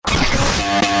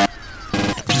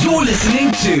You're listening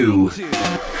to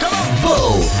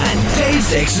Bull and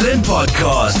Dave's Excellent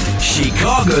Podcast,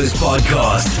 Chicago's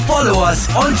podcast. Follow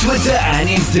us on Twitter and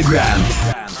Instagram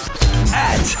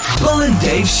at Bull and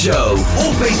Dave Show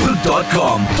or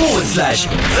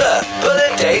Facebook.com/The Bull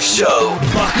and Dave Show.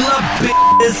 Buckle up,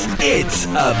 bitches. It's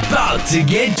about to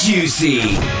get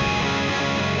juicy.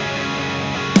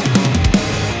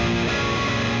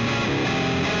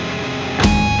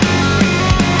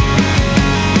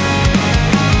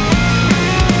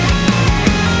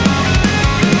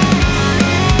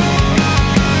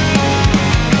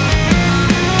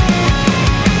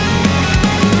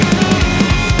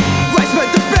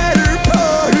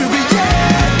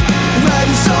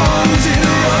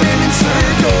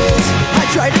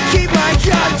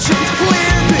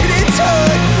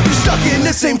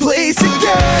 Same place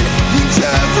again. Each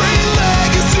every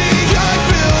legacy I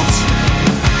built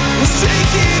was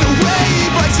taken away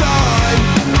by time.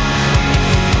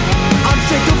 I'm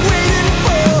sick of waiting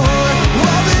for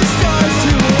all the stars to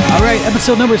align. All right,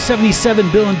 episode number 77,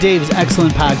 Bill and Dave's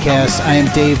Excellent Podcast. I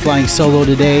am Dave flying solo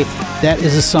today. That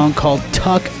is a song called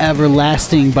Tuck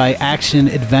Everlasting by Action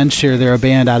Adventure. They're a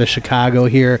band out of Chicago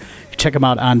here. Check them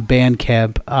out on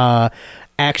Bandcamp.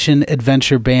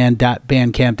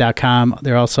 actionadventureband.bandcamp.com.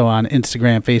 They're also on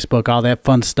Instagram, Facebook, all that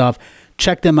fun stuff.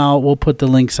 Check them out. We'll put the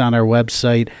links on our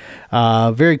website.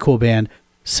 Very cool band.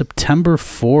 September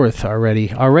 4th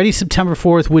already. Already September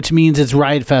 4th, which means it's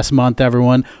Riot Fest month,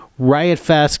 everyone. Riot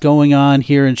Fest going on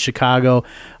here in Chicago,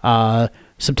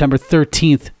 September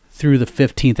 13th through the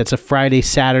 15th. It's a Friday,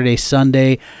 Saturday,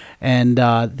 Sunday, and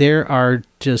there are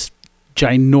just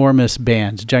ginormous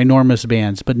bands.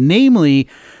 But namely,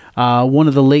 one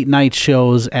of the late night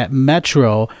shows at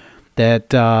Metro that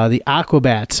the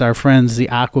Aquabats, our friends, the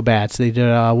Aquabats, they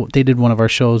did one of our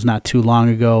shows not too long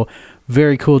ago.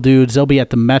 Very cool dudes. They'll be at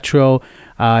the Metro.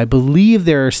 I believe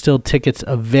there are still tickets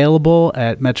available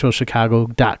at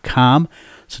metrochicago.com.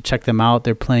 So check them out.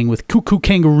 They're playing with Cuckoo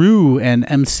Kangaroo and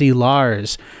MC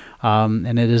Lars.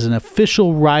 And it is an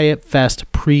official Riot Fest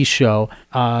pre-show.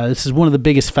 This is one of the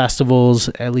biggest festivals,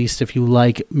 at least if you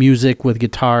like music with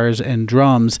guitars and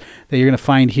drums, that you're going to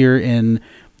find here in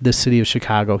the city of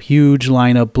Chicago. Huge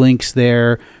lineup, Blink's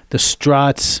there, the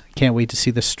Struts. Can't wait to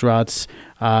see the Struts.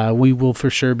 We will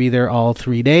for sure be there all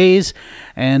 3 days.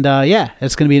 And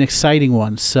it's going to be an exciting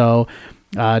one. So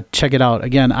check it out.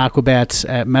 Again, Aquabats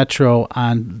at Metro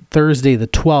on Thursday the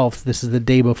 12th. This is the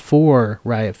day before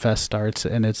Riot Fest starts,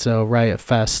 and it's a Riot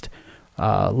Fest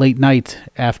late night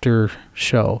after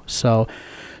show. So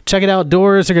check it out.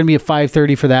 Doors are going to be at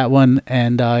 5:30 for that one,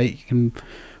 and you can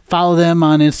follow them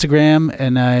on Instagram,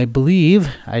 and I believe,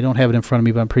 I don't have it in front of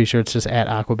me, but I'm pretty sure it's just at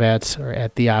Aquabats or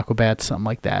at the Aquabats, something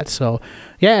like that. So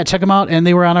yeah, check them out. And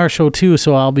they were on our show too,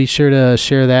 so I'll be sure to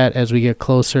share that as we get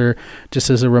closer. Just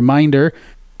as a reminder,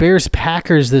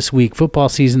 Bears-Packers this week, football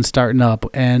season starting up,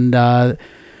 and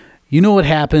you know what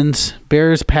happens.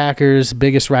 Bears-Packers,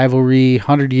 biggest rivalry,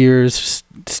 100 years,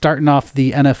 starting off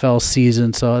the NFL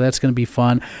season, so that's going to be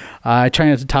fun. I try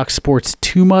not to talk sports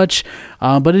too much,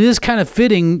 but it is kind of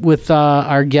fitting with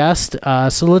our guest,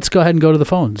 so let's go ahead and go to the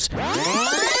phones.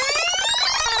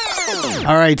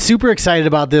 All right, super excited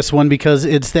about this one because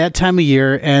it's that time of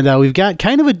year, and we've got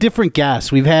kind of a different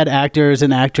guest. We've had actors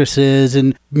and actresses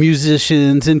and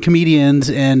musicians and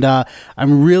comedians, and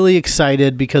I'm really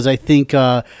excited because I think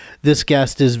this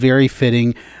guest is very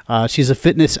fitting. She's a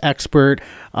fitness expert.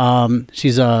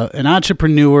 She's an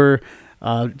entrepreneur.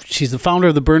 She's the founder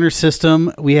of the Burner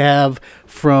System. We have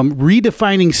from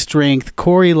Redefining Strength,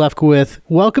 Corey Lefkowitz.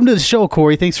 Welcome to the show,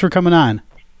 Corey. Thanks for coming on.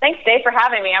 Thanks, Dave, for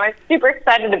having me. I'm super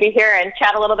excited to be here and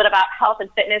chat a little bit about health and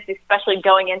fitness, especially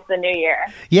going into the new year.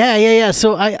 Yeah.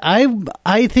 So I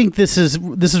think this is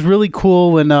really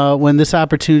cool when this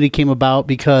opportunity came about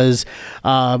because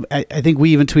I think we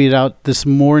even tweeted out this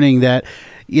morning that,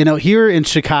 you know, here in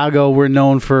Chicago, we're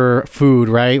known for food,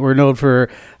 right? We're known for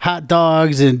hot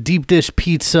dogs and deep dish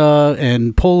pizza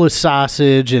and Polish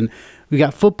sausage, and we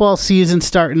got football season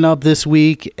starting up this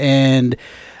week, and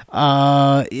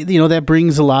that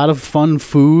brings a lot of fun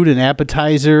food and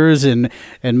appetizers and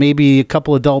maybe a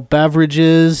couple adult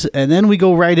beverages. And then we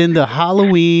go right into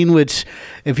Halloween, which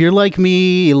if you're like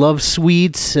me, you love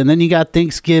sweets. And then you got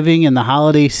Thanksgiving and the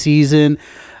holiday season.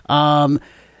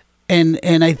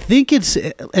 And I think it's,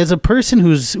 as a person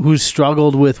who's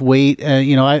struggled with weight,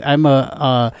 I'm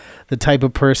the type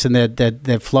of person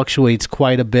that fluctuates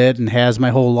quite a bit and has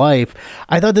my whole life.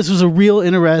 I thought this was a real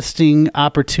interesting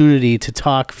opportunity to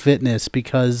talk fitness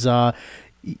because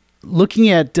looking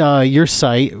at your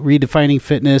site, Redefining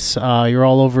Fitness, you're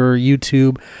all over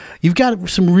YouTube. You've got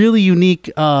some really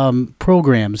unique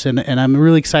programs, and I'm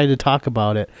really excited to talk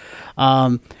about it.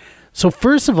 So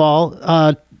first of all,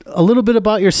 a little bit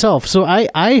about yourself. So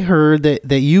I heard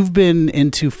that you've been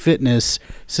into fitness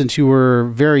since you were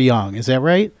very young. Is that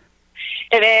right?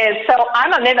 It is. So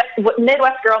I'm a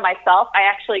Midwest girl myself. I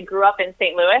actually grew up in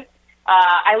St. Louis.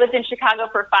 I lived in Chicago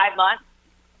for 5 months.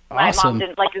 My Awesome. mom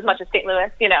didn't like it as much as St.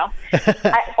 Louis, you know.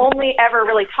 I only ever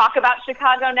really talk about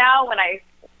Chicago now when I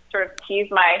sort of tease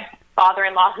my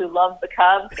father-in-law who loves the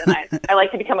Cubs, and I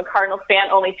like to become a Cardinals fan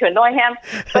only to annoy him.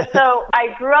 But so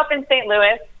I grew up in St.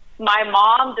 Louis. My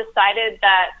mom decided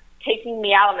that taking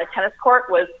me out on the tennis court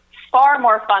was far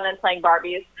more fun than playing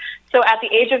Barbies. So at the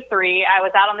age of 3, I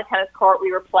was out on the tennis court.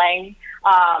 We were playing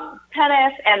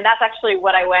tennis, and that's actually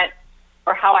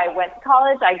how I went to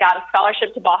college. I got a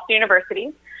scholarship to Boston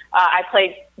University. I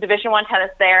played Division I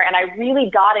tennis there, and I really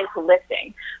got into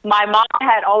lifting. My mom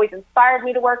had always inspired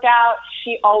me to work out.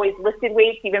 She always lifted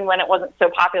weights, even when it wasn't so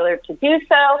popular to do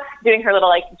so, doing her little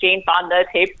like Jane Fonda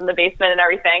tapes in the basement and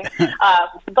everything.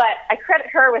 But I credit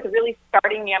her with really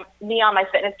starting me on my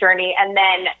fitness journey, and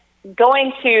then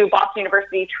going to Boston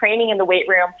University, training in the weight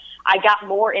room. I got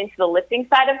more into the lifting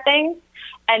side of things.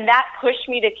 And that pushed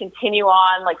me to continue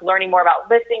on, like learning more about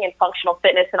lifting and functional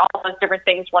fitness and all those different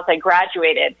things once I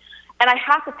graduated. And I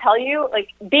have to tell you, like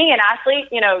being an athlete,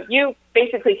 you know, you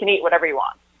basically can eat whatever you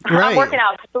want. Right. I'm working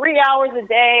out 3 hours a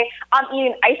day. I'm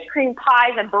eating ice cream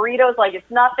pies and burritos like it's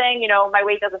nothing. You know, my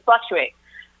weight doesn't fluctuate.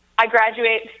 I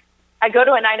graduate, I go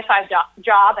to a 9-to-5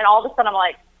 job, and all of a sudden I'm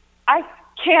like, I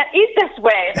can't eat this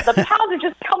way. The pounds are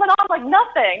just coming on like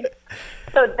nothing.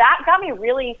 So that got me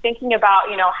really thinking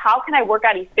about, you know, how can I work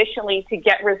out efficiently to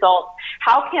get results?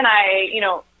 How can I, you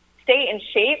know, stay in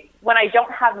shape when I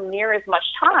don't have near as much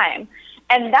time?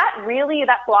 And that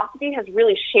philosophy has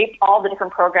really shaped all the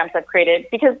different programs I've created.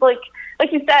 Because like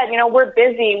you said, you know, we're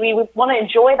busy. We want to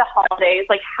enjoy the holidays.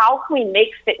 Like, how can we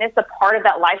make fitness a part of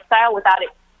that lifestyle without it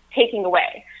taking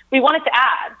away? We want it to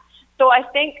add. So I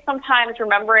think sometimes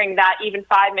remembering that even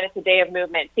 5 minutes a day of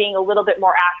movement, being a little bit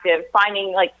more active,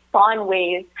 finding like fun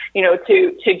ways, you know,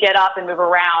 to get up and move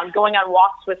around, going on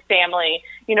walks with family,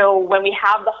 you know, when we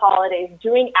have the holidays,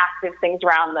 doing active things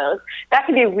around those, that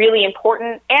can be really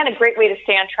important and a great way to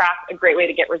stay on track, a great way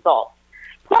to get results.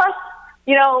 Plus,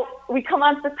 you know, we come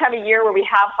on this time of year where we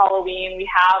have Halloween, we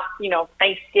have, you know,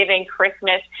 Thanksgiving,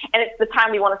 Christmas, and it's the time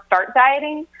we want to start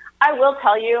dieting. I will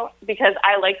tell you, because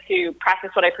I like to practice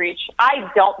what I preach,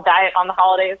 I don't diet on the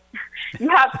holidays. You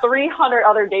have 300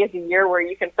 other days a year where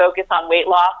you can focus on weight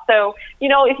loss. So, you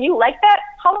know, if you like that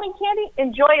Halloween candy,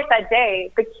 enjoy it that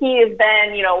day. The key is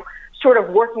then, you know, sort of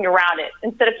working around it.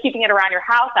 Instead of keeping it around your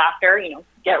house after, you know,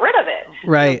 get rid of it.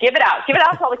 Right. You know, give it out. Give it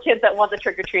out to all the kids that want the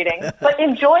trick-or-treating. But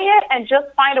enjoy it and just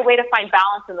find a way to find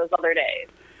balance in those other days.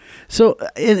 So,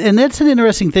 and that's an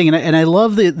interesting thing, and I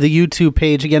love the YouTube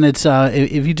page. Again, it's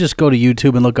if you just go to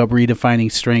YouTube and look up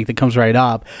Redefining Strength, it comes right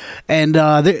up. And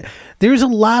there's a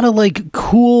lot of like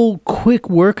cool, quick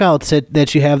workouts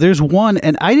that you have. There's one,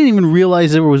 and I didn't even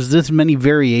realize there was this many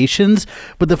variations,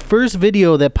 but the first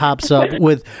video that pops up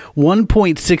with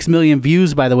 1.6 million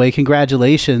views, by the way,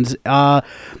 congratulations,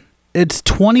 it's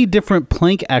 20 different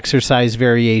plank exercise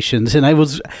variations, and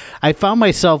I found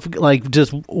myself like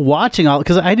just watching all,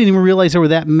 because I didn't even realize there were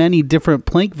that many different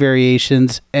plank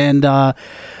variations. And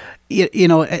you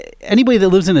know, anybody that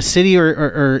lives in a city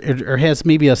or has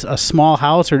maybe a small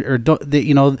house or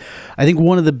you know, I think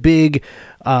one of the big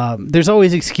there's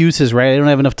always excuses, right? I don't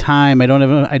have enough time. I don't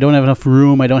have enough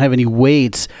room. I don't have any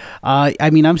weights. I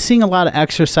mean, I'm seeing a lot of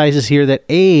exercises here that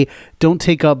A, don't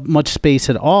take up much space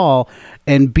at all,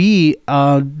 and B,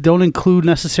 don't include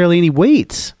necessarily any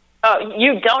weights. Oh,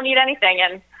 you don't need anything.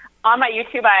 And on my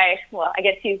YouTube, I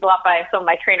get teased a lot by some of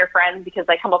my trainer friends because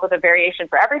I come up with a variation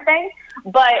for everything.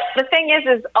 But the thing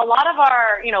is a lot of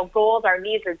our, you know, goals, our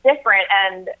needs are different.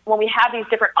 And when we have these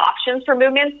different options for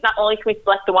movements, not only can we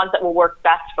select the ones that will work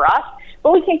best for us,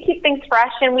 but we can keep things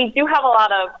fresh. And we do have a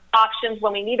lot of options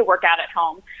when we need to work out at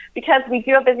home because we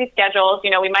do have busy schedules. You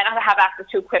know, we might not have access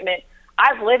to equipment.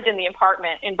 I've lived in the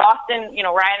apartment in Boston. You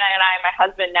know, Ryan and I, my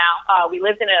husband now, we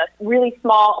lived in a really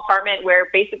small apartment where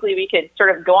basically we could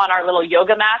sort of go on our little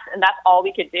yoga mats and that's all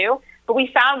we could do. But we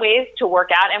found ways to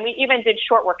work out, and we even did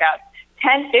short workouts.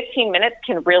 10, 15 minutes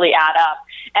can really add up.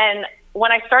 And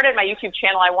when I started my YouTube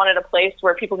channel, I wanted a place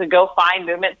where people could go find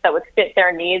movements that would fit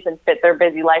their needs and fit their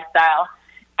busy lifestyle.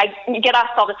 I get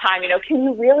asked all the time, you know, can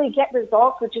you really get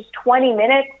results with just 20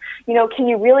 minutes? You know, can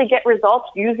you really get results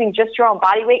using just your own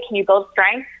body weight? Can you build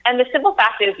strength? And the simple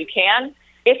fact is you can.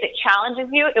 If it challenges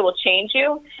you, it will change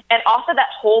you. And off of that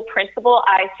whole principle,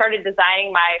 I started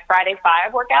designing my Friday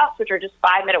 5 workouts, which are just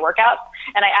 5-minute workouts.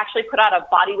 And I actually put out a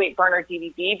body weight burner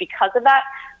DVD because of that,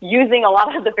 using a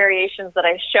lot of the variations that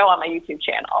I show on my YouTube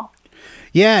channel.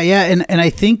 Yeah, and I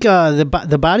think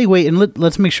the body weight, and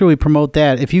let's make sure we promote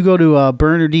that. If you go to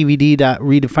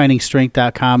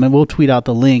burnerdvd.redefiningstrength.com, and we'll tweet out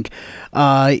the link,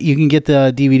 you can get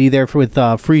the DVD there with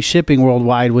free shipping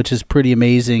worldwide, which is pretty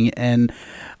amazing. And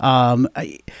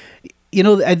I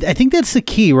think that's the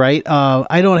key, right?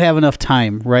 I don't have enough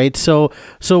time, right? So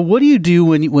what do you do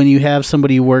when you have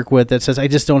somebody you work with that says, I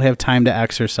just don't have time to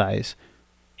exercise?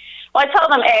 Well, I tell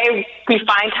them, A, we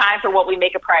find time for what we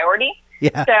make a priority.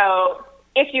 Yeah. So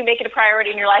if you make it a priority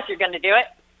in your life, you're going to do it.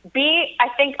 B, I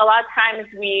think a lot of times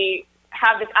we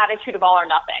have this attitude of all or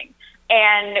nothing.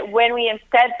 And when we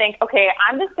instead think, okay,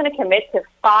 I'm just going to commit to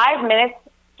 5 minutes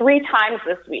 3 times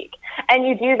this week, and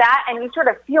you do that and you sort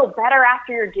of feel better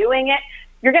after you're doing it,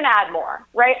 you're going to add more,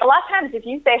 right? A lot of times if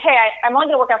you say, hey, I'm only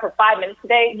going to work out for 5 minutes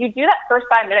today, you do that first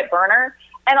 5-minute burner,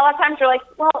 and a lot of times you're like,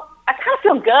 well, I kind of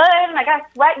feel good, and I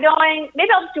got sweat going,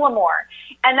 maybe I'll just do one more.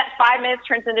 And that 5 minutes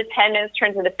turns into 10 minutes,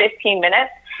 turns into 15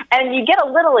 minutes, and you get a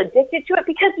little addicted to it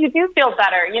because you do feel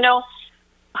better. You know,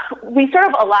 we sort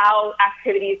of allow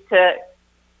activities to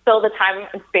fill the time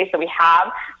and space that we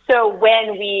have. So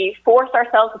when we force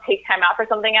ourselves to take time out for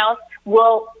something else,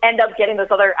 we'll end up getting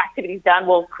those other activities done.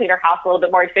 We'll clean our house a little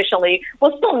bit more efficiently.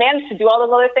 We'll still manage to do all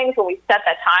those other things when we set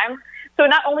that time. So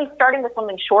not only starting with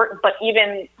something short, but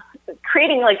even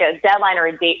creating like a deadline or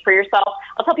a date for yourself.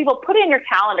 I'll tell people, put it in your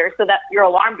calendar so that your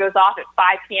alarm goes off at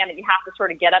 5 p.m. and you have to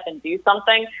sort of get up and do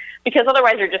something, because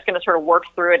otherwise you're just going to sort of work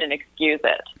through it and excuse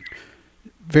it.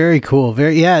 Very cool.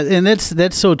 And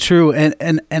that's so true.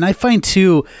 And I find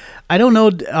too, I don't know,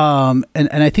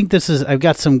 and I think I've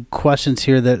got some questions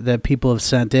here that people have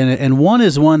sent in, and one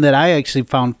is one that I actually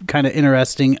found kind of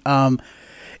interesting.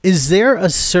 Is there a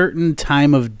certain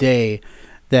time of day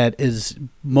that is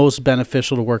most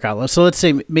beneficial to work out? So let's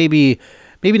say maybe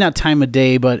not time of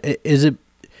day, but is it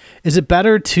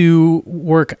better to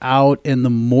work out in the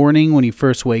morning when you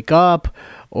first wake up,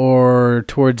 or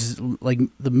towards like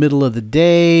the middle of the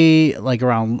day, like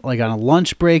around like on a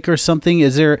lunch break or something?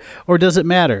 Or does it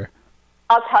matter?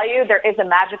 I'll tell you, there is a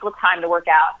magical time to work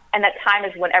out, and that time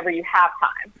is whenever you have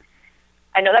time.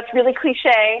 I know that's really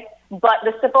cliche, but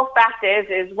the simple fact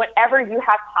is whenever you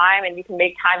have time and you can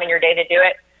make time in your day to do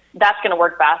it, that's going to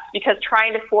work best. Because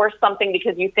trying to force something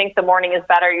because you think the morning is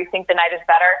better, you think the night is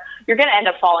better, you're going to end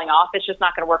up falling off. It's just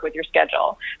not going to work with your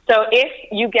schedule. So if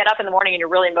you get up in the morning and you're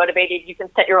really motivated, you can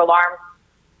set your alarm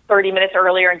 30 minutes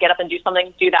earlier and get up and do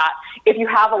something, do that. If you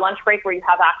have a lunch break where you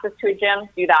have access to a gym,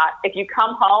 do that. If you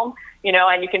come home,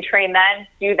 and you can train then,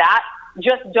 do that.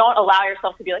 Just don't allow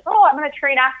yourself to be like, oh, I'm going to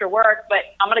train after work, but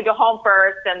I'm going to go home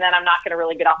first, and then I'm not going to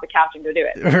really get off the couch and go do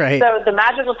it. Right. So the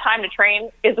magical time to train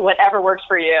is whatever works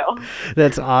for you.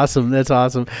 That's awesome.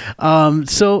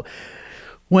 So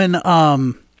when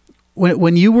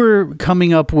you were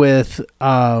coming up with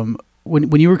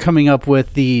when you were coming up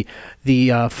with the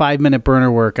 5-minute burner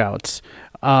workouts,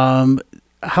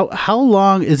 how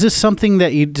long is this something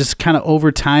that you just kind of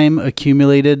over time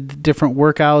accumulated different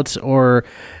workouts, or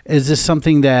is this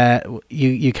something that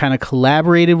you kind of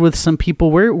collaborated with some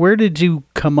people? Where did you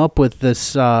come up with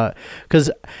this? Because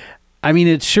I mean,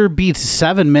 it sure beats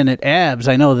 7-minute abs.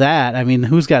 I know that. I mean,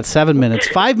 who's got 7 minutes?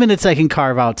 5 minutes I can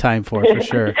carve out time for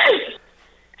sure.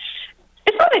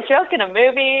 It's not a joke in a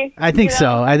movie. I think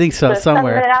so.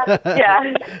 Somewhere.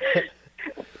 Yeah.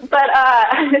 But,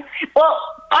 well,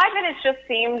 5 minutes just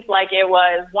seems like it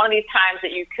was one of these times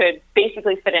that you could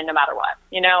basically fit in no matter what,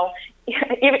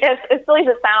 Even as silly as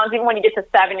it sounds, even when you get to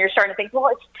 7, you're starting to think, well,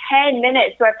 it's 10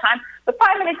 minutes. Do I have time? But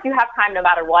 5 minutes, you have time no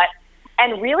matter what.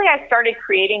 And really, I started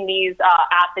creating these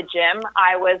at the gym.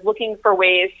 I was looking for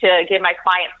ways to give my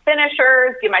clients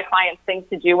finishers, give my clients things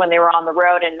to do when they were on the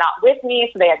road and not with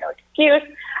me, so they had no excuse.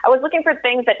 I was looking for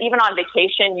things that even on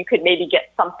vacation, you could maybe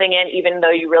get something in, even though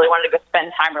you really wanted to go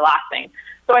spend time relaxing.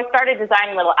 So I started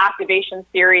designing little activation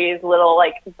series, little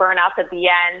like burnouts at the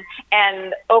end,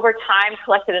 and over time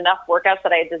collected enough workouts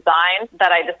that I designed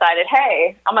that I decided,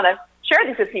 hey, I'm going to share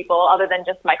these with people other than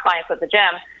just my clients at the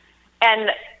gym.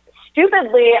 And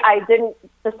stupidly, I didn't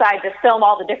decide to film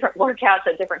all the different workouts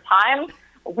at different times.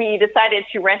 We decided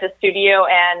to rent a studio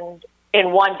and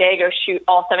in one day go shoot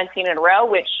all 17 in a row,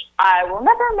 which I will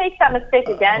never make that mistake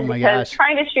again because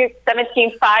trying to shoot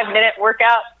 17 5-minute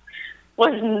workouts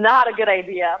was not a good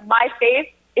idea. My face,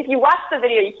 if you watch the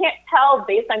video, you can't tell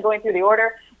based on going through the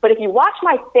order, but if you watch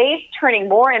my face turning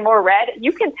more and more red,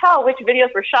 you can tell which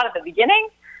videos were shot at the beginning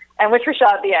and which were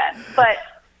shot at the end. But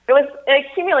it was an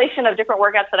accumulation of different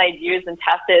workouts that I'd used and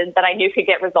tested that I knew could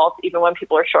get results even when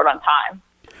people are short on time.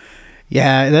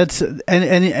 Yeah, that's and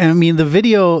I mean the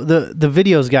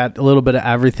video's got a little bit of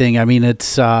everything. I mean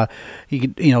it's you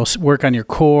could work on your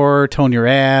core, tone your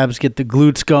abs, get the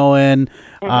glutes going,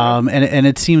 and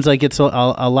it seems like it's a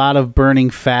lot of burning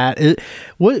fat.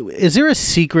 Is there a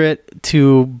secret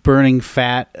to burning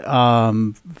fat?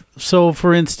 So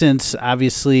for instance,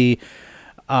 obviously,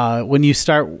 when you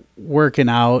start working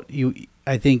out,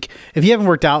 I think if you haven't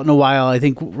worked out in a while, I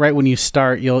think right when you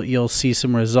start, you'll see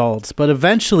some results. But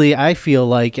eventually, I feel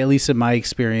like, at least in my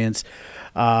experience,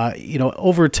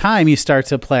 over time you start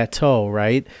to plateau,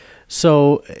 right?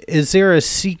 So,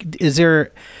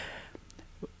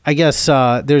 I guess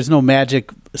there's no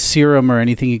magic serum or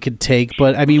anything you could take,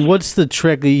 but I mean, what's the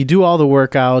trick? You do all the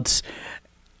workouts.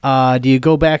 Do you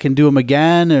go back and do them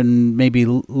again, and maybe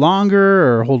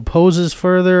longer, or hold poses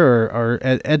further, or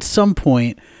at some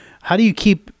point? How do you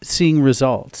keep seeing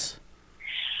results?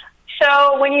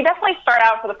 So when you definitely start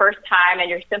out for the first time and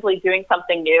you're simply doing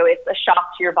something new, it's a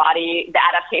shock to your body. The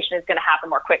adaptation is going to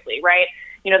happen more quickly, right?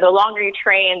 The longer you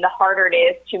train, the harder it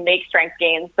is to make strength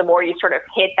gains, the more you sort of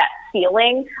hit that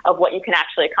ceiling of what you can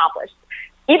actually accomplish.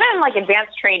 Even like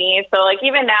advanced trainees, so like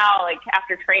even now, like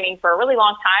after training for a really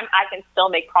long time, I can still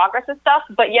make progress with stuff,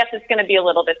 but yes, it's going to be a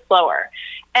little bit slower.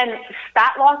 And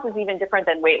fat loss is even different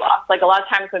than weight loss. Like a lot of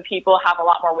times when people have a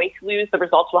lot more weight to lose, the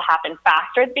results will happen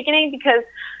faster at the beginning because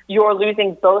you're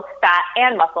losing both fat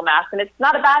and muscle mass. And it's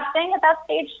not a bad thing at that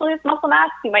stage to lose muscle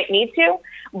mass. You might need to,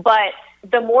 but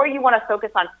the more you want to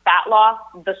focus on fat loss,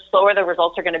 the slower the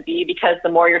results are going to be because the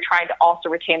more you're trying to also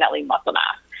retain that lean muscle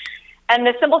mass. And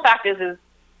the simple fact is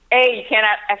you can't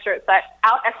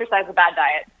out-exercise a bad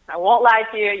diet. I won't lie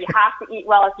to you. You have to eat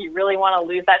well if you really want to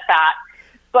lose that fat.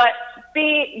 But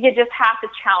B, you just have to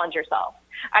challenge yourself.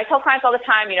 I tell clients all the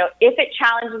time, if it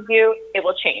challenges you, it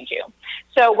will change you.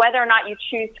 So whether or not you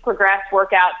choose to progress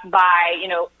workouts by,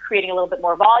 creating a little bit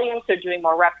more volume, so doing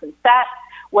more reps and sets,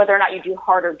 whether or not you do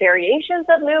harder variations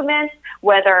of movements,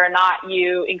 whether or not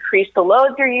you increase the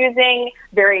loads you're using,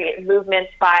 vary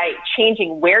movements by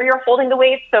changing where you're holding the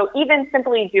weights. So even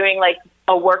simply doing like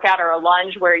a workout or a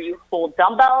lunge where you hold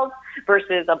dumbbells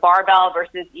versus a barbell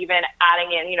versus even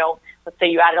adding in, let's say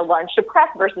you added a lunge to press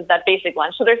versus that basic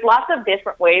lunge. So there's lots of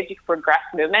different ways you can progress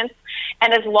movements.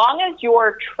 And as long as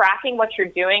you're tracking what you're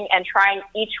doing and trying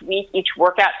each week, each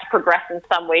workout to progress in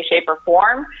some way, shape, or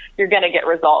form, you're going to get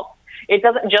results. It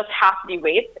doesn't just have to be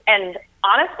weights. And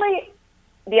honestly,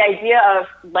 the idea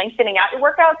of lengthening out your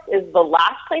workouts is the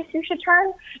last place you should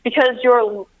turn because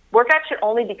your workout should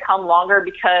only become longer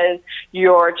because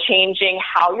you're changing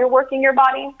how you're working your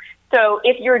body. So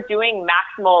if you're doing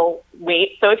maximal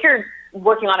weight, so if you're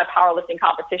working on a powerlifting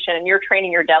competition and you're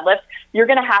training your deadlift, you're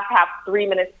going to have 3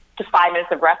 minutes to 5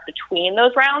 minutes of rest between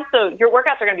those rounds. So your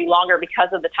workouts are going to be longer because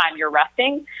of the time you're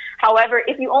resting. However,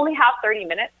 if you only have 30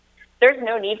 minutes, there's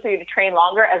no need for you to train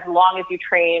longer as long as you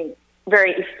train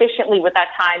very efficiently with that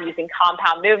time using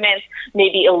compound movements,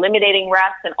 maybe eliminating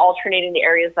rests and alternating the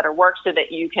areas that are worked so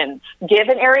that you can give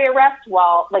an area rest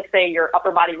while, like say, your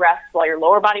upper body rests while your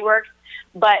lower body works.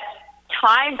 But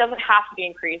time doesn't have to be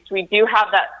increased. We do have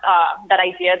that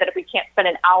idea that if we can't spend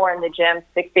an hour in the gym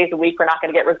 6 days a week, we're not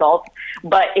going to get results.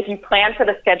 But if you plan for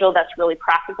the schedule that's really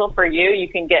practical for you, you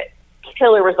can get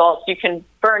killer results. You can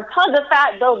burn tons of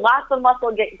fat, build lots of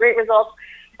muscle, get great results,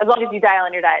 as long as you dial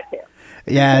in your diet too.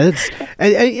 Yeah, that's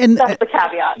the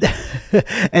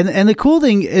caveat. And the cool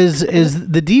thing is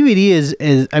the DVD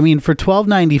is I mean, for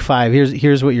 $12.95,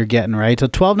 here's what you're getting, right? So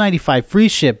 $12.95 free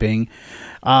shipping.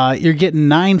 You're getting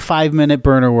 9 5-minute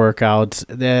burner workouts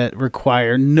that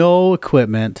require no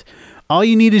equipment. All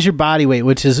you need is your body weight,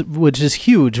 which is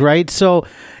huge, right? So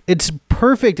it's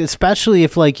perfect, especially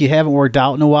if like you haven't worked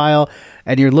out in a while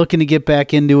and you're looking to get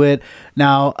back into it.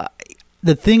 Now,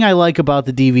 the thing I like about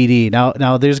the DVD,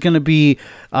 now there's going to be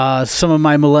some of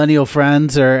my millennial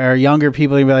friends or younger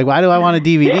people going to be like, why do I want a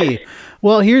DVD?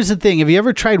 Well, here's the thing. Have you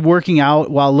ever tried working out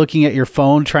while looking at your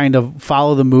phone, trying to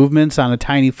follow the movements on a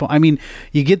tiny phone? I mean,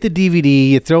 you get the DVD,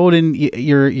 you throw it in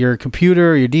your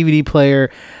computer, your DVD player,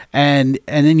 and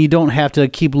then you don't have to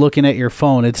keep looking at your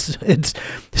phone. It's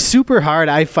super hard,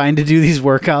 I find, to do these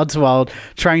workouts while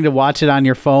trying to watch it on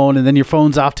your phone, and then your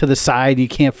phone's off to the side, and you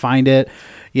can't find it.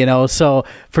 So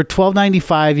for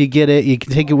 $12.95, you get it. You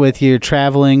can take it with you. You're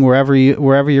traveling wherever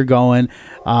you're going.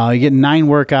 You get 9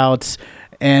 workouts,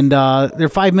 and they're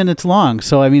 5 minutes long.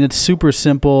 So I mean, it's super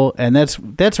simple, and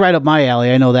that's right up my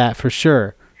alley. I know that for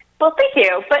sure. Well, thank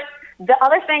you. But the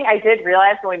other thing I did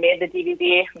realize when we made the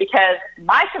DVD, because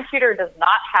my computer does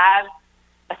not have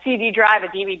a CD drive, a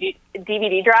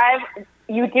DVD drive.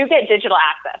 you do get digital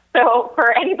access. So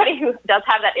for anybody who does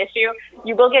have that issue,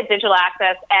 you will get digital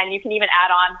access, and you can even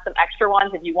add on some extra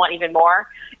ones if you want even more.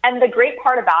 And the great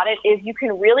part about it is you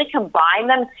can really combine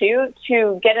them too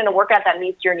to get in a workout that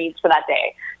meets your needs for that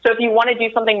day. So if you want to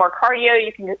do something more cardio,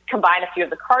 you can combine a few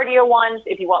of the cardio ones.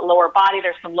 If you want lower body,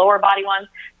 there's some lower body ones.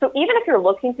 So even if you're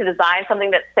looking to design something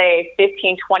that's, say,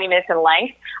 15, 20 minutes in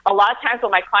length, a lot of times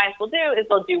what my clients will do is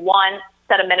they'll do one,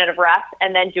 set a minute of rest,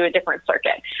 and then do a different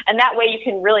circuit. And that way you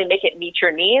can really make it meet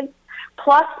your needs.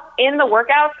 Plus, in the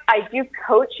workouts, I do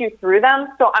coach you through them.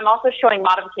 So I'm also showing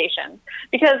modifications,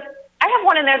 because I have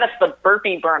one in there that's the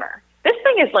burpee burner. This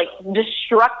thing is like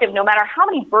destructive no matter how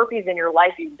many burpees in your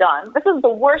life you've done. This is the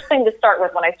worst thing to start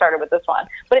with when I started with this one.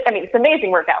 But I mean, it's an amazing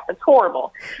workout. It's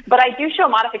horrible. But I do show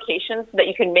modifications so that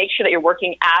you can make sure that you're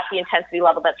working at the intensity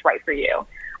level that's right for you.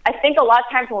 I think a lot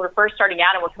of times when we're first starting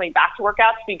out and we're coming back to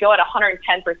workouts, we go at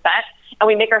 110% and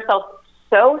we make ourselves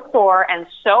so sore and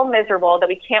so miserable that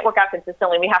we can't work out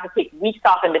consistently. We have to take weeks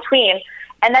off in between,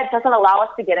 and that doesn't allow us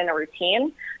to get in a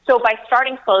routine. So by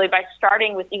starting slowly, by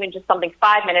starting with even just something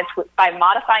 5 minutes, by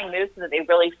modifying moves so that they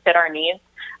really fit our needs,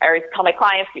 I always tell my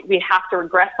clients we have to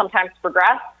regress sometimes to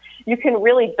progress. You can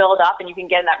really build up and you can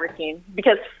get in that routine,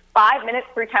 because 5 minutes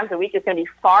 3 times a week is going to be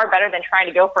far better than trying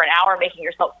to go for an hour, making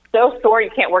yourself so sore you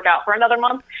can't work out for another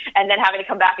month, and then having to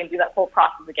come back and do that whole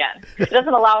process again. It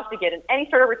doesn't allow us to get in any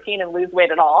sort of routine and lose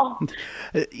weight at all.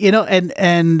 You know,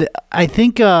 and I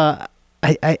think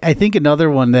I think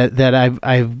another one that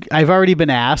I've already been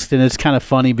asked, and it's kind of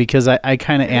funny because I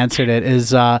kind of answered it,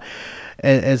 is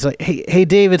it's like, hey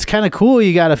Dave, it's kind of cool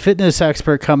you got a fitness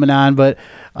expert coming on, but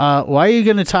why are you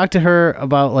going to talk to her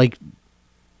about like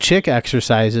chick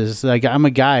exercises? Like, I'm a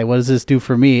guy, what does this do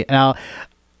for me? Now,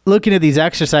 looking at these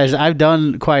exercises, I've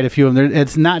done quite a few of them.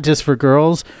 It's not just for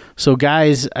girls. So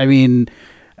guys, I mean,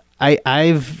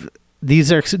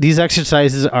 these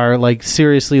exercises are like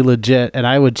seriously legit, and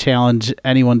I would challenge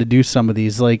anyone to do some of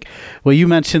these. Like, well, you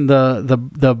mentioned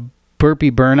the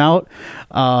burpee burnout,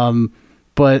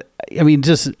 but I mean,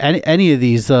 just any of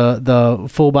these, the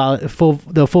full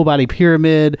body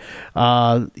pyramid,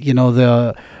 you know,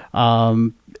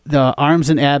 the arms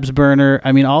and abs burner.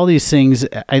 I mean, all these things,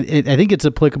 I think it's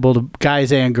applicable to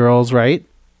guys and girls, right?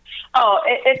 Oh,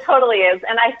 it totally is.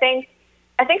 And I think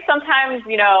sometimes,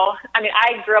 you know, I mean,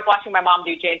 I grew up watching my mom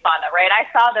do Jane Fonda, right? I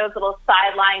saw those little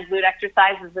sideline glute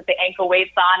exercises with the ankle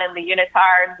weights on and the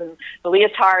unitards and the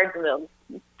leotards and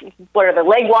the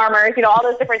leg warmers, you know, all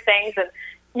those different things. And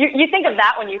you think of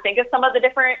that when you think of some of the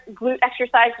different glute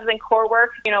exercises and core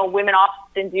work, you know, women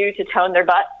often do to tone their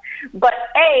butts. But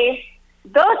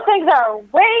those things are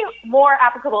way more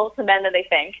applicable to men than they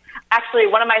think. Actually,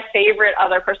 one of my favorite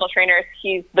other personal trainers,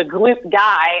 he's the glute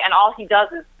guy, and all he does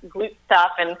is glute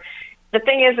stuff. And the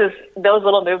thing is those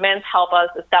little movements help us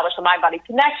establish a mind-body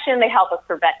connection. They help us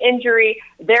prevent injury.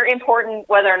 They're important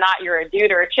whether or not you're a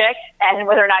dude or a chick, and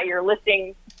whether or not you're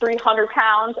lifting 300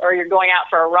 pounds or you're going out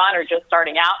for a run or just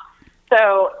starting out.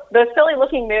 So those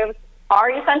silly-looking moves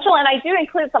are essential, and I do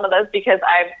include some of those because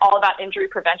I'm all about injury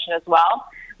prevention as well.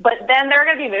 But then there are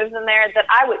going to be moves in there that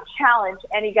I would challenge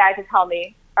any guy to tell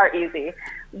me are easy.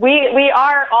 We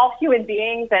are all human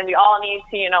beings, and we all need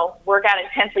to, you know, work out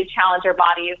intensely, challenge our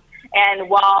bodies. And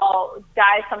while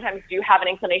guys sometimes do have an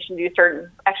inclination to do certain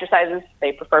exercises,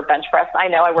 they prefer bench press. I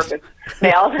know, I work with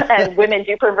males, and women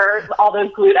do prefer all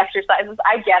those glute exercises.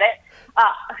 I get it.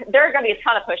 There are going to be a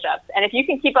ton of push-ups. And if you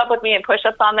can keep up with me in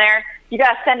push-ups on there, you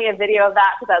got to send me a video of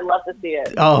that because I'd love to see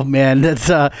it. Oh, man. That's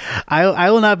I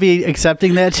will not be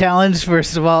accepting that challenge,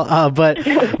 first of all, but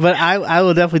I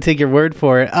will definitely take your word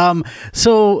for it.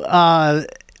 So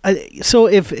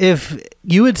if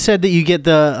you had said that you get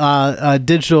the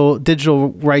digital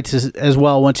rights as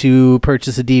well once you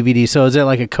purchase a DVD, so is there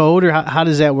like a code, or how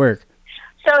does that work?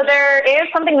 So there is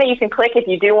something that you can click if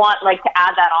you do want like to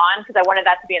add that on, because I wanted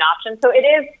that to be an option. So it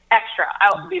is extra.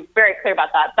 I'll be very clear about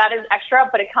that. That is extra,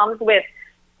 but it comes with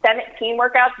 17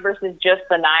 workouts versus just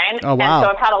the 9. Oh, wow. And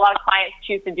so I've had a lot of clients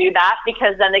choose to do that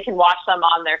because then they can watch them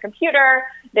on their computer.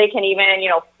 They can even, you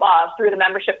know, through the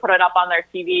membership, put it up on their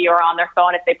TV or on their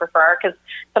phone if they prefer, because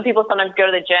some people sometimes go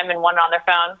to the gym and want it on their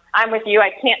phone. I'm with you.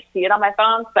 I can't see it on my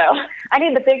phone, so I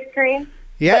need the big screen.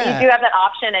 Yeah. But you do have that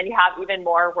option, and you have even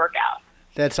more workouts.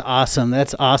 That's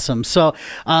awesome. So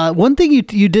one thing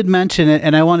you did mention,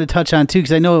 and I want to touch on too,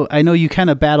 because I know you kind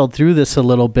of battled through this a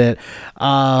little bit,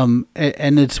 and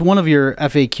it's one of your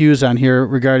FAQs on here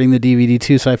regarding the DVD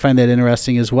too. So I find that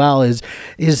interesting as well. Is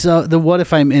the what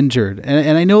if I'm injured?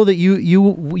 And I know that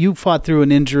you fought through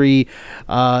an injury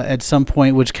at some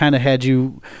point, which kind of had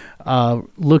you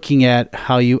looking at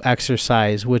how you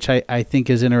exercise, which I think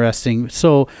is interesting.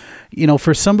 So,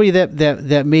 for somebody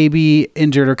that may be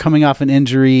injured or coming off an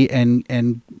injury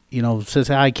and says,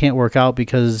 I can't work out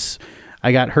because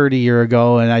I got hurt a year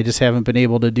ago and I just haven't been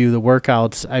able to do the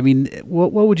workouts. I mean,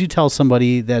 what would you tell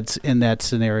somebody that's in that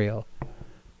scenario?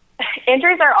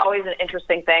 Injuries are always an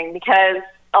interesting thing because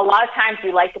a lot of times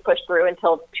we like to push through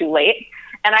until it's too late.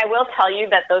 And I will tell you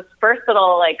that those first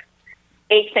little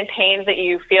aches and pains that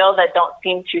you feel that don't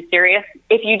seem too serious,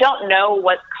 if you don't know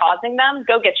what's causing them,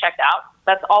 go get checked out.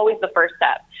 That's always the first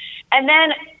step. And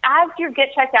then as you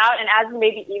get checked out and as you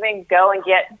maybe even go and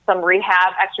get some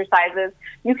rehab exercises,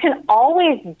 you can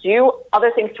always do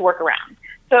other things to work around.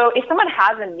 So if someone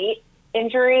has a knee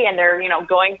injury and they're,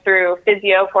 going through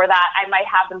physio for that, I might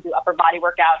have them do upper body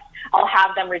workouts. I'll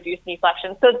have them reduce knee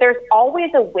flexion. So there's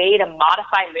always a way to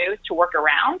modify moves to work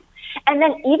around. And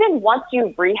then even once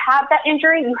you rehab that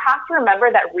injury, you have to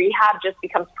remember that rehab just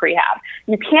becomes prehab.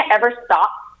 You can't ever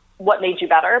stop what made you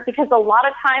better because a lot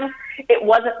of times it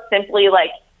wasn't simply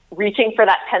reaching for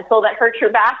that pencil that hurt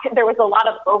your back. There was a lot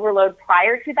of overload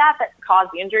prior to that caused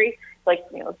the injury,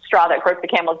 straw that broke the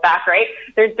camel's back, right?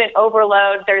 There's been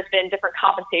overload. There's been different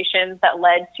compensations that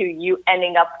led to you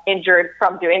ending up injured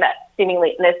from doing that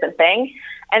seemingly innocent thing.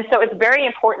 And so it's very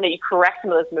important that you correct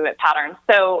some of those movement patterns.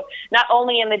 So not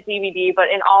only in the DVD, but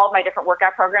in all of my different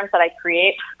workout programs that I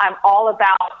create, I'm all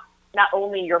about not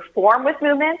only your form with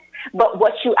movements, but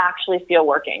what you actually feel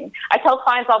working. I tell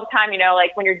clients all the time,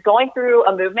 when you're going through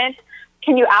a movement,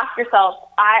 can you ask yourself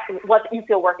what you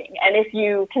feel working? And if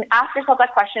you can ask yourself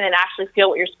that question and actually feel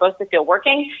what you're supposed to feel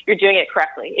working, you're doing it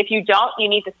correctly. If you don't, you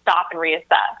need to stop and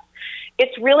reassess.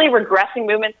 It's really regressing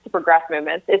movements to progress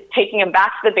movements. It's taking them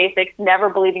back to the basics, never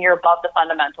believing you're above the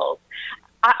fundamentals.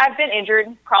 I've been injured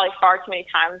probably far too many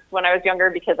times when I was younger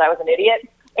because I was an idiot.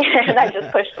 And I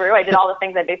just pushed through. I did all the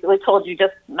things I basically told you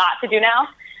just not to do now.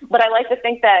 But I like to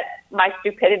think that my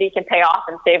stupidity can pay off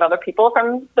and save other people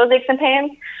from those aches and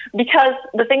pains. Because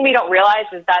the thing we don't realize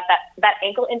is that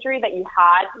ankle injury that you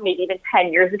had maybe even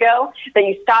 10 years ago, that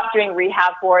you stopped doing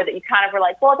rehab for, that you kind of were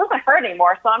like, well, it doesn't hurt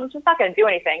anymore, so I'm just not going to do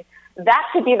anything. That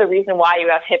could be the reason why you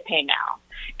have hip pain now.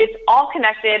 It's all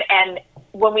connected. And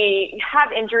when we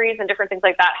have injuries and different things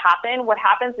like that happen, what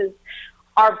happens is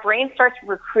our brain starts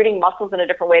recruiting muscles in a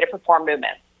different way to perform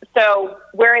movements. So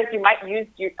whereas you might have used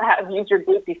your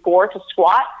glute before to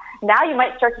squat, now you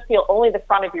might start to feel only the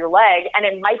front of your leg, and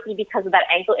it might be because of that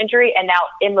ankle injury and now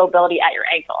immobility at your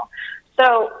ankle.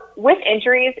 So with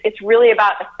injuries, it's really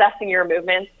about assessing your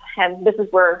movements, and this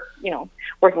is where,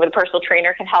 working with a personal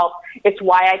trainer can help. It's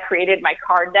why I created my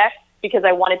card deck, because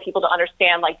I wanted people to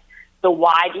understand, the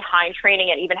why behind training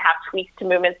and even have tweaks to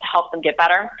movements to help them get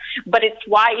better. But it's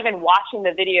why even watching the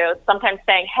videos, sometimes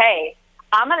saying, hey,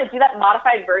 I'm going to do that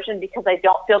modified version because I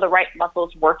don't feel the right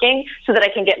muscles working so that I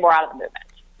can get more out of the movement.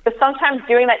 But sometimes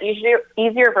doing that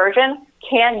easier version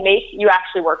can make you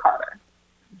actually work harder.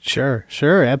 Sure,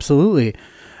 absolutely.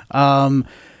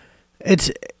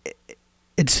 It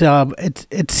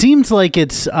seems like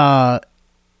it's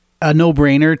a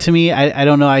no-brainer to me. I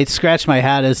don't know. I scratch my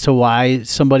head as to why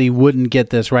somebody wouldn't get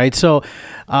this, right? So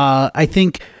I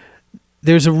think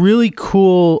there's a really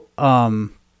cool, I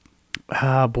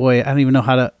don't even know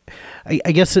how to,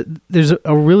 I guess there's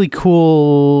a really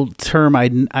cool term I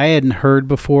hadn't heard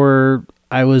before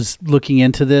I was looking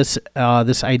into this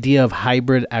idea of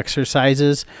hybrid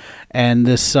exercises and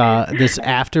this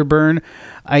afterburn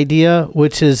idea,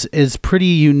 which is pretty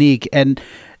unique.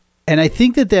 And I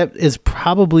think that is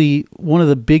probably one of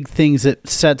the big things that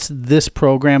sets this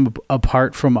program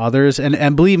apart from others.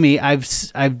 And believe me, I've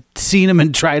seen them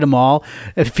and tried them all,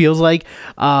 it feels like.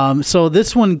 So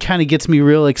this one kind of gets me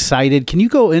real excited. Can you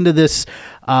go into this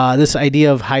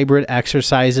idea of hybrid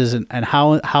exercises and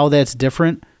how that's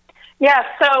different? Yeah,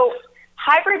 so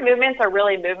hybrid movements are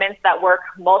really movements that work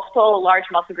multiple large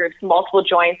muscle groups, multiple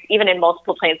joints, even in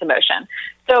multiple planes of motion.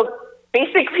 So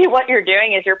basically what you're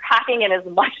doing is you're packing in as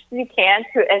much as you can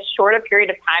to as short a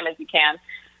period of time as you can.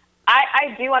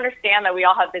 I do understand that we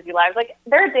all have busy lives.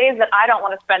 There are days that I don't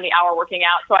want to spend the hour working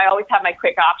out, so I always have my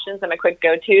quick options and my quick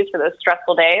go-tos for those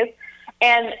stressful days.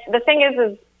 And the thing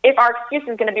is if our excuse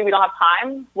is going to be we don't have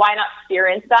time, why not steer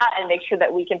into that and make sure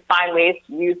that we can find ways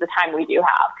to use the time we do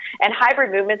have? And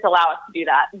hybrid movements allow us to do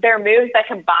that. They're moves that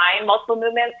combine multiple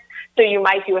movements. So you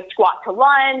might do a squat to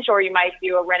lunge, or you might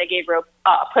do a renegade rope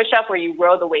push-up where you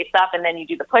row the weights up and then you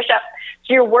do the push-up.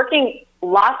 So you're working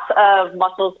lots of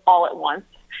muscles all at once,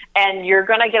 and you're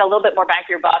going to get a little bit more bang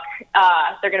for your buck.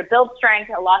 They're going to build strength.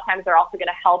 A lot of times they're also going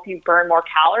to help you burn more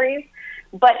calories.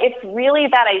 But it's really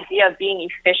that idea of being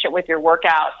efficient with your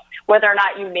workouts, whether or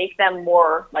not you make them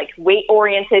more like weight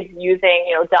oriented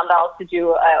using, dumbbells to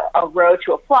do a row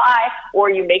to a fly, or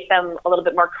you make them a little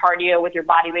bit more cardio with your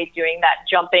body weight doing that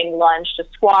jumping lunge to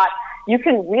squat. You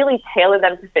can really tailor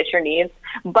them to fit your needs,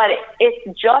 but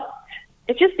it's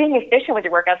just being efficient with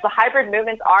your workouts. The hybrid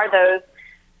movements are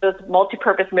those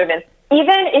multi-purpose movements.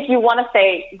 Even if you want to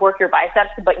say work your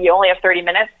biceps, but you only have 30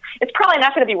 minutes, it's probably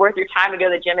not going to be worth your time to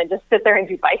go to the gym and just sit there and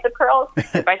do bicep curls.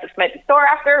 Your biceps might be sore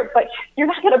after, but you're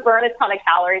not going to burn a ton of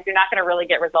calories. You're not going to really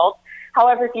get results.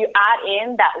 However, if you add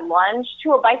in that lunge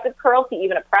to a bicep curl to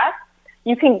even a press,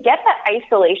 you can get that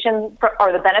isolation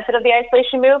or the benefit of the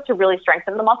isolation move to really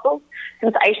strengthen the muscles,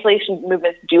 since isolation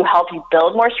movements do help you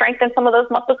build more strength in some of those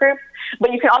muscle groups.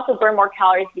 But you can also burn more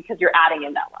calories because you're adding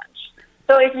in that lunge.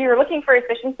 So if you're looking for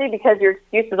efficiency because your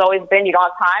excuse has always been you don't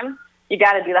have time, you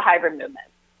got to do the hybrid movement.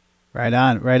 Right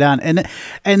on.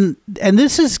 And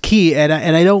this is key. And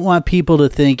I don't want people to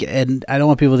think,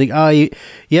 oh, you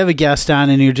have a guest on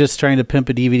and you're just trying to pimp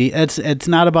a DVD. It's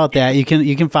not about that. You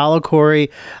can follow Corey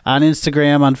on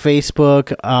Instagram, on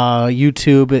Facebook,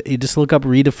 YouTube. You just look up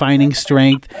Redefining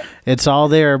Strength. It's all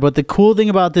there. But the cool thing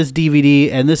about this DVD,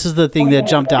 and this is the thing that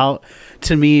jumped out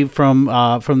to me from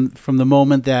the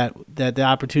moment that the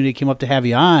opportunity came up to have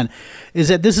you on, is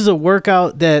that this is a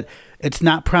workout that it's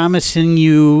not promising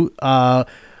you a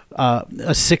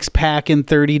six-pack in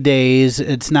 30 days.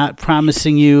 It's not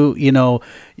promising you, you're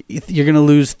going to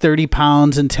lose 30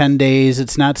 pounds in 10 days.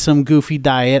 It's not some goofy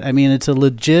diet. I mean, it's a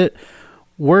legit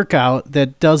workout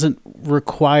that doesn't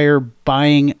require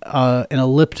buying an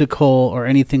elliptical or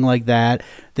anything like that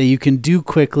you can do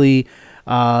quickly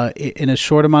in a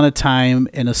short amount of time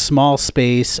in a small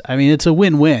space. I mean, it's a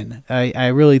win-win. I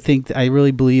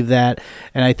really believe that,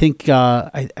 and I think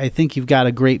you've got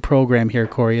a great program here,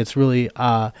 Corey. It's really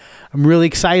I'm really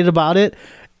excited about it,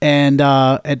 and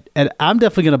I'm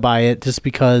definitely going to buy it just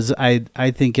because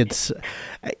I think it's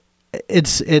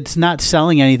not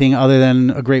selling anything other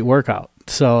than a great workout.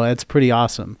 So it's pretty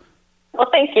awesome. Well,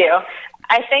 thank you.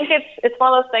 I think it's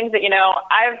one of those things that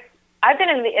I've been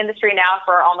in the industry now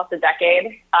for almost a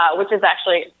decade, which is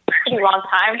actually a pretty long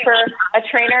time for a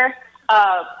trainer.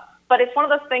 But it's one of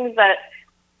those things that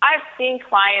I've seen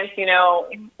clients,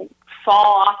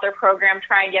 fall off their program,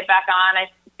 try and get back on. I've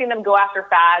seen them go after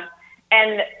fads.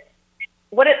 And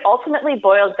what it ultimately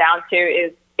boils down to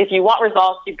is if you want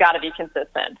results, you've got to be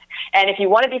consistent. And if you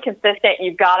want to be consistent,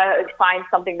 you've got to find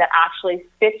something that actually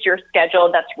fits your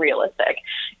schedule that's realistic.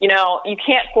 You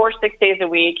can't force 6 days a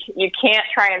week. You can't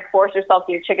try and force yourself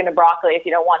to eat chicken and broccoli if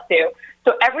you don't want to.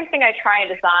 So everything I try and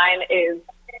design is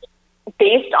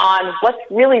based on what's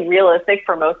really realistic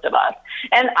for most of us.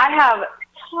 And I have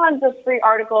tons of free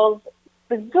articles,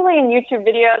 bazillion YouTube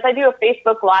videos. I do a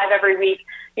Facebook Live every week.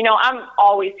 I'm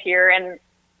always here, and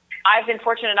I've been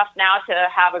fortunate enough now to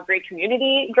have a great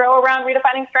community grow around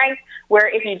Redefining Strength, where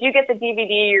if you do get the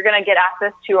DVD, you're going to get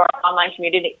access to our online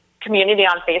community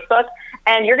on Facebook,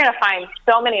 and you're going to find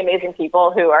so many amazing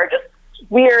people who are just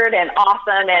weird and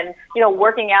awesome and,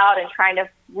 working out and trying to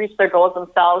reach their goals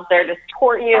themselves. They're just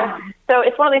toward you. So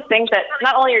it's one of these things that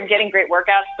not only you're getting great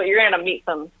workouts, but you're going to meet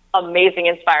some amazing,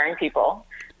 inspiring people.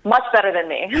 Much better than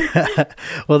me.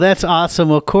 Well, that's awesome.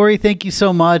 Well, Corey, thank you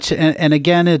so much. And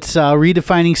again, it's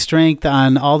Redefining Strength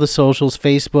on all the socials,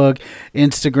 Facebook,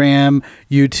 Instagram,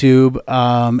 YouTube,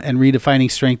 and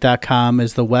redefiningstrength.com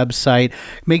is the website.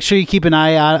 Make sure you keep an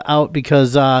eye out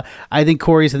because I think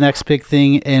Corey's the next big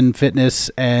thing in fitness.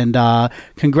 And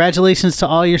congratulations to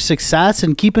all your success,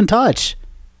 and keep in touch.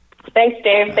 Thanks,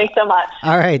 Dave. Thanks so much.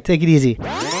 All right. Take it easy.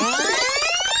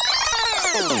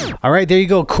 All right, there you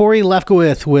go. Corey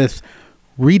Lefkowitz with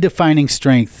Redefining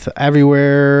Strength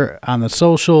everywhere on the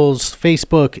socials,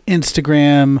 Facebook,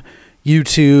 Instagram,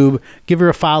 YouTube. Give her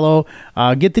a follow.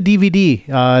 Get the DVD.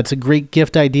 It's a great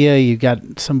gift idea. You've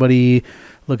got somebody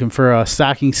looking for a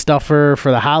stocking stuffer for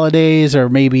the holidays, or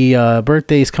maybe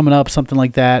birthdays coming up, something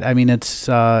like that. I mean, it's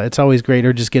always great,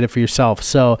 or just get it for yourself.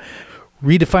 So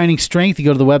Redefining Strength, you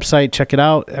go to the website, check it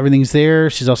out. Everything's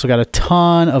there. She's also got a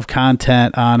ton of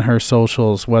content on her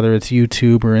socials, whether it's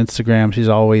YouTube or Instagram. She's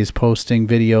always posting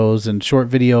videos and short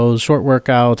videos, short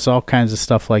workouts, all kinds of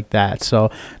stuff like that.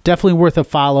 So definitely worth a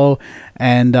follow.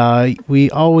 And we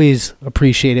always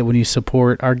appreciate it when you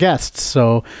support our guests.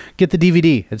 So get the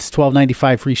DVD. It's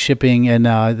 $12.95 free shipping, and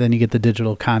then you get the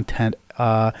digital content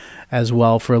as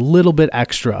well for a little bit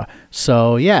extra.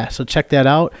 So so check that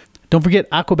out. Don't forget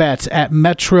Aquabats at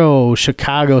Metro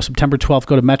Chicago, September 12th.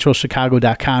 Go to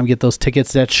metrochicago.com. Get those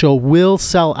tickets. That show will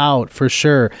sell out for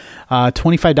sure.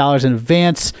 $25 in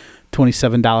advance,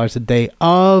 $27 a day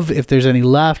of. If there's any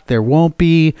left, there won't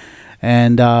be.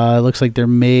 And it looks like there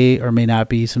may or may not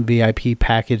be some VIP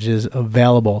packages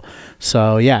available.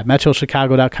 So yeah,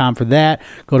 metrochicago.com for that.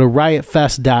 Go to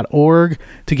riotfest.org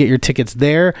to get your tickets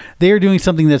there. They are doing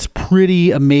something that's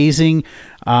pretty amazing.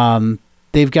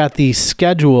 They've got the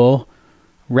schedule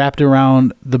wrapped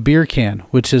around the beer can,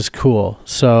 which is cool.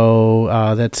 So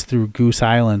that's through Goose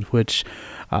Island, which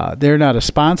they're not a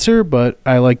sponsor, but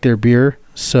I like their beer,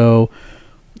 so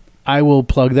I will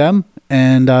plug them.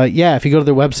 And yeah, if you go to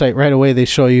their website right away, they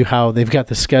show you how they've got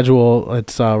the schedule.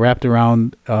 It's wrapped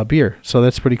around beer, so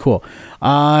that's pretty cool.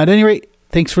 At any rate,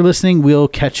 thanks for listening. We'll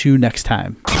catch you next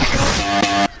time.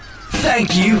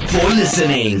 Thank you for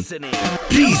listening.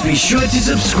 Please be sure to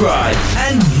subscribe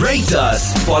and rate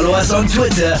us. Follow us on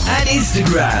Twitter and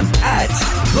Instagram at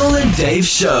Bill and Dave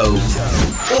Show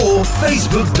or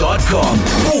Facebook.com/The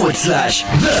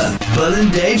Bill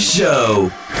and Dave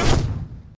Show.